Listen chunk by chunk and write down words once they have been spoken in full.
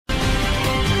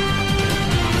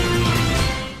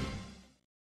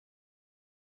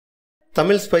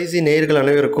Tamil spicy நேயர்கள்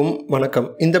அனைவருக்கும் வணக்கம்.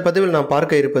 இந்த பதிவில் நான்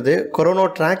பார்க்க இருப்பது கொரோனா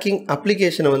ட்ராக்கிங்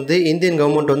அப்ளிகேஷனை இந்தியன்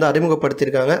கவர்மெண்ட்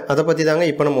அறிமுகப்படுத்தியிருக்காங்க. அதை பற்றி தாங்க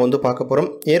இப்போ நம்ம பார்க்க போகிறோம்.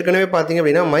 ஏற்கனவே பார்த்தீங்க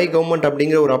அப்படின்னா மை கவர்மெண்ட்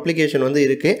அப்படிங்கிற ஒரு அப்ளிகேஷன்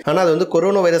இருக்குது. ஆனால் அது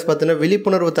கொரோனா வைரஸ் பற்றின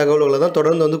விழிப்புணர்வு தகவல்களை தான்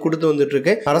தொடர்ந்து கொடுத்து வந்துட்டு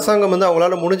இருக்கு. அரசாங்கம்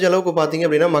அவங்களால முடிஞ்ச அளவுக்கு பார்த்தீங்க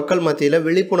அப்படின்னா மக்கள் மத்தியில்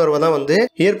விழிப்புணர்வை தான்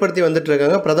ஏற்படுத்தி வந்துட்டு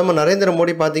இருக்காங்க. பிரதமர் நரேந்திர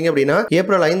மோடி பார்த்தீங்க அப்படின்னா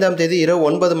ஏப்ரல் 5ஆம் தேதி இரவு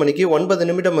 9 மணிக்கு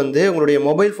 9 நிமிடம் உங்களுடைய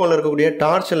மொபைல் போன்ல இருக்கக்கூடிய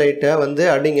டார்ச் லைட்டை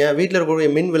அடிங்க, வீட்டில்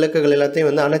இருக்கக்கூடிய மின் விளக்குகள்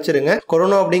எல்லாத்தையும் அணைச்சிருங்க,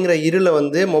 கொரோனா அப்படிங்கிற இருள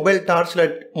மொபைல் டார்ச்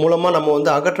லைட் மூலமா நம்ம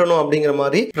அகற்றணும் அப்படிங்கிற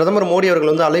மாதிரி பிரதமர் மோடி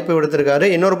அவர்கள் அழைப்பு விடுத்திருக்காரு.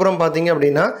 இன்னொரு புறம் பாத்தீங்க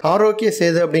அப்படின்னா ஆரோக்கிய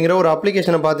சேது அப்படிங்கிற ஒரு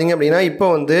அப்ளிகேஷனை பாத்தீங்க அப்படின்னா இப்போ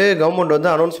கவர்மெண்ட்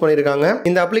அனௌன்ஸ் பண்ணிருக்காங்க.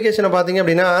 இந்த அப்ளிகேஷனை பாத்தீங்க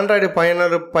அப்படின்னா ஆண்ட்ராய்டு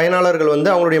பயனாளர்கள்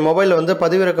அவங்களுடைய மொபைல்ல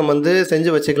பதிவிறக்கம்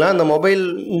செஞ்சு வச்சுக்கலாம்.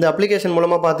 இந்த அப்ளிகேஷன்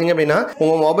மூலமா பாத்தீங்க அப்படின்னா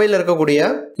உங்க மொபைல்ல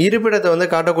இருக்கக்கூடிய இருப்பிடத்தை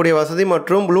காட்டக்கூடிய வசதி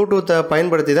மற்றும் ப்ளூடூத்தை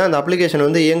பயன்படுத்தி தான் இந்த அப்ளிகேஷன்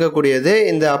இயங்கக்கூடியது.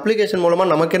 இந்த அப்ளிகேஷன் மூலமா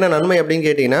நமக்கு என்ன நன்மை அப்படின்னு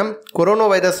கேட்டீங்கன்னா, கொரோனா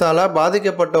வைரஸால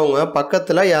பாதிக்கப்பட்டவங்க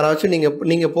பக்கத்துல யாராச்சும்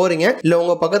நீங்க போறீங்க, இல்ல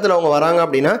உங்க பக்கத்துல அவங்க வராங்க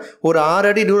அப்படின்னா ஒரு 6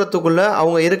 அடி தூரத்துக்குள்ள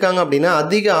அவங்க இருக்காங்க அப்படின்னா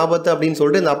அதிக ஆபத்து அப்படின்னு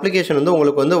சொல்லிட்டு இந்த அப்ளிகேஷன்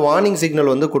உங்களுக்கு வார்னிங்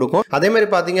சிக்னல் கொடுக்கும். அதே மாதிரி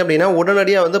பாத்தீங்க அப்படின்னா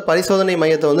உடனடியா பரிசோதனை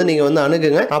மையத்தை நீங்க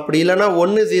அணுகுங்க. அப்படி இல்லைன்னா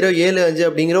 1075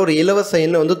 அப்படிங்கிற ஒரு இலவச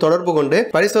எண்ணை தொடர்பு கொண்டு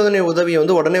பரிசோதனை உதவியை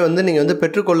உடனே நீங்க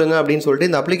பெற்றுக்கொள்ளுங்க அப்படின்னு சொல்லிட்டு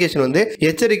இந்த அப்ளிகேஷன்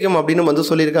எச்சரிக்கும் அப்படின்னு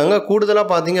சொல்லியிருக்காங்க. கூடுதலா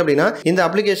பாத்தீங்க அப்படின்னா இந்த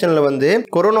அப்ளிகேஷன்ல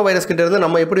கொரோனா வைரஸ் கிட்ட இருந்து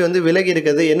நம்ம எப்படி விலகி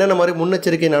இருக்குது, என்னென்ன மாதிரி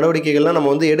முன்னெச்சரிக்கை நடவடிக்கைகள்லாம்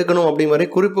நம்ம எடுக்கணும் அப்படி மாதிரி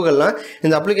குறிப்புகள்லாம்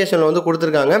இந்த அப்ளிகேஷன்ல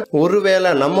கொடுத்திருக்காங்க. ஒருவேளை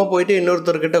நம்ம போயிட்டு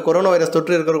இன்னொருத்தர்கிட்ட கொரோனா வைரஸ்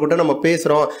தொற்று இருக்கிறவர்கிட்ட நம்ம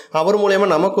பேசுறோம், அவர் மூலமா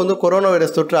நமக்கு கொரோனா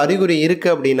வைரஸ் தொற்று அறிகுறி இருக்கு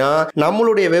அப்படின்னா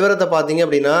நம்மளுடைய விவரத்தை பாத்தீங்க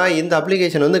அப்படின்னா இந்த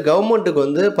அப்ளிகேஷன்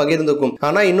கவர்மெண்ட்டுக்கு பகிர்ந்துக்கும்.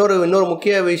 ஆனா இன்னொரு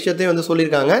முக்கிய விஷயத்தையும்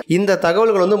சொல்லியிருக்காங்க. இந்த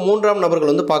தகவல்கள் மூன்றாம்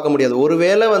நபர்கள் பார்க்க முடியாது.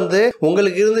 ஒருவேளை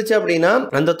உங்களுக்கு இருந்துச்சு அப்படின்னா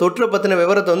அந்த தொற்றை பத்தின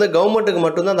விவரத்தை கவர்மெண்ட்டுக்கு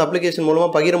மட்டும்தான் அந்த அப்ளிகேஷன் மூலமா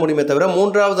பகிர முடியுமே தவிர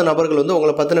மூன்றாவது நபர்கள்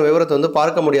உங்களை பத்தின விவரத்தை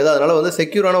பார்க்க முடியாது. அதனால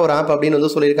செக்யூரான ஒரு ஆப் அப்படின்னு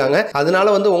சொல்லியிருக்காங்க.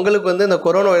 அதனால உங்களுக்கு இந்த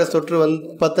கொரோனா வைரஸ் தொற்று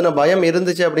பத்தின பயம்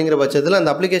இருந்துச்சு அப்படிங்கிற பட்சத்தில்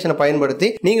அந்த அப்ளிகேஷனை பயன்படுத்தி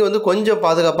நீங்க கொஞ்சம்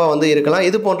பாதுகாப்பா இருக்கலாம்.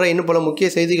 இது போன்ற இன்னும் பல முக்கிய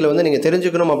செய்திகளை நீங்க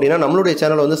தெரிஞ்சுக்கணும் அப்படின்னா நம்மளுடைய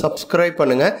சேனலை சப்ஸ்கிரைப்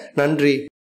பண்ணுங்க. நன்றி.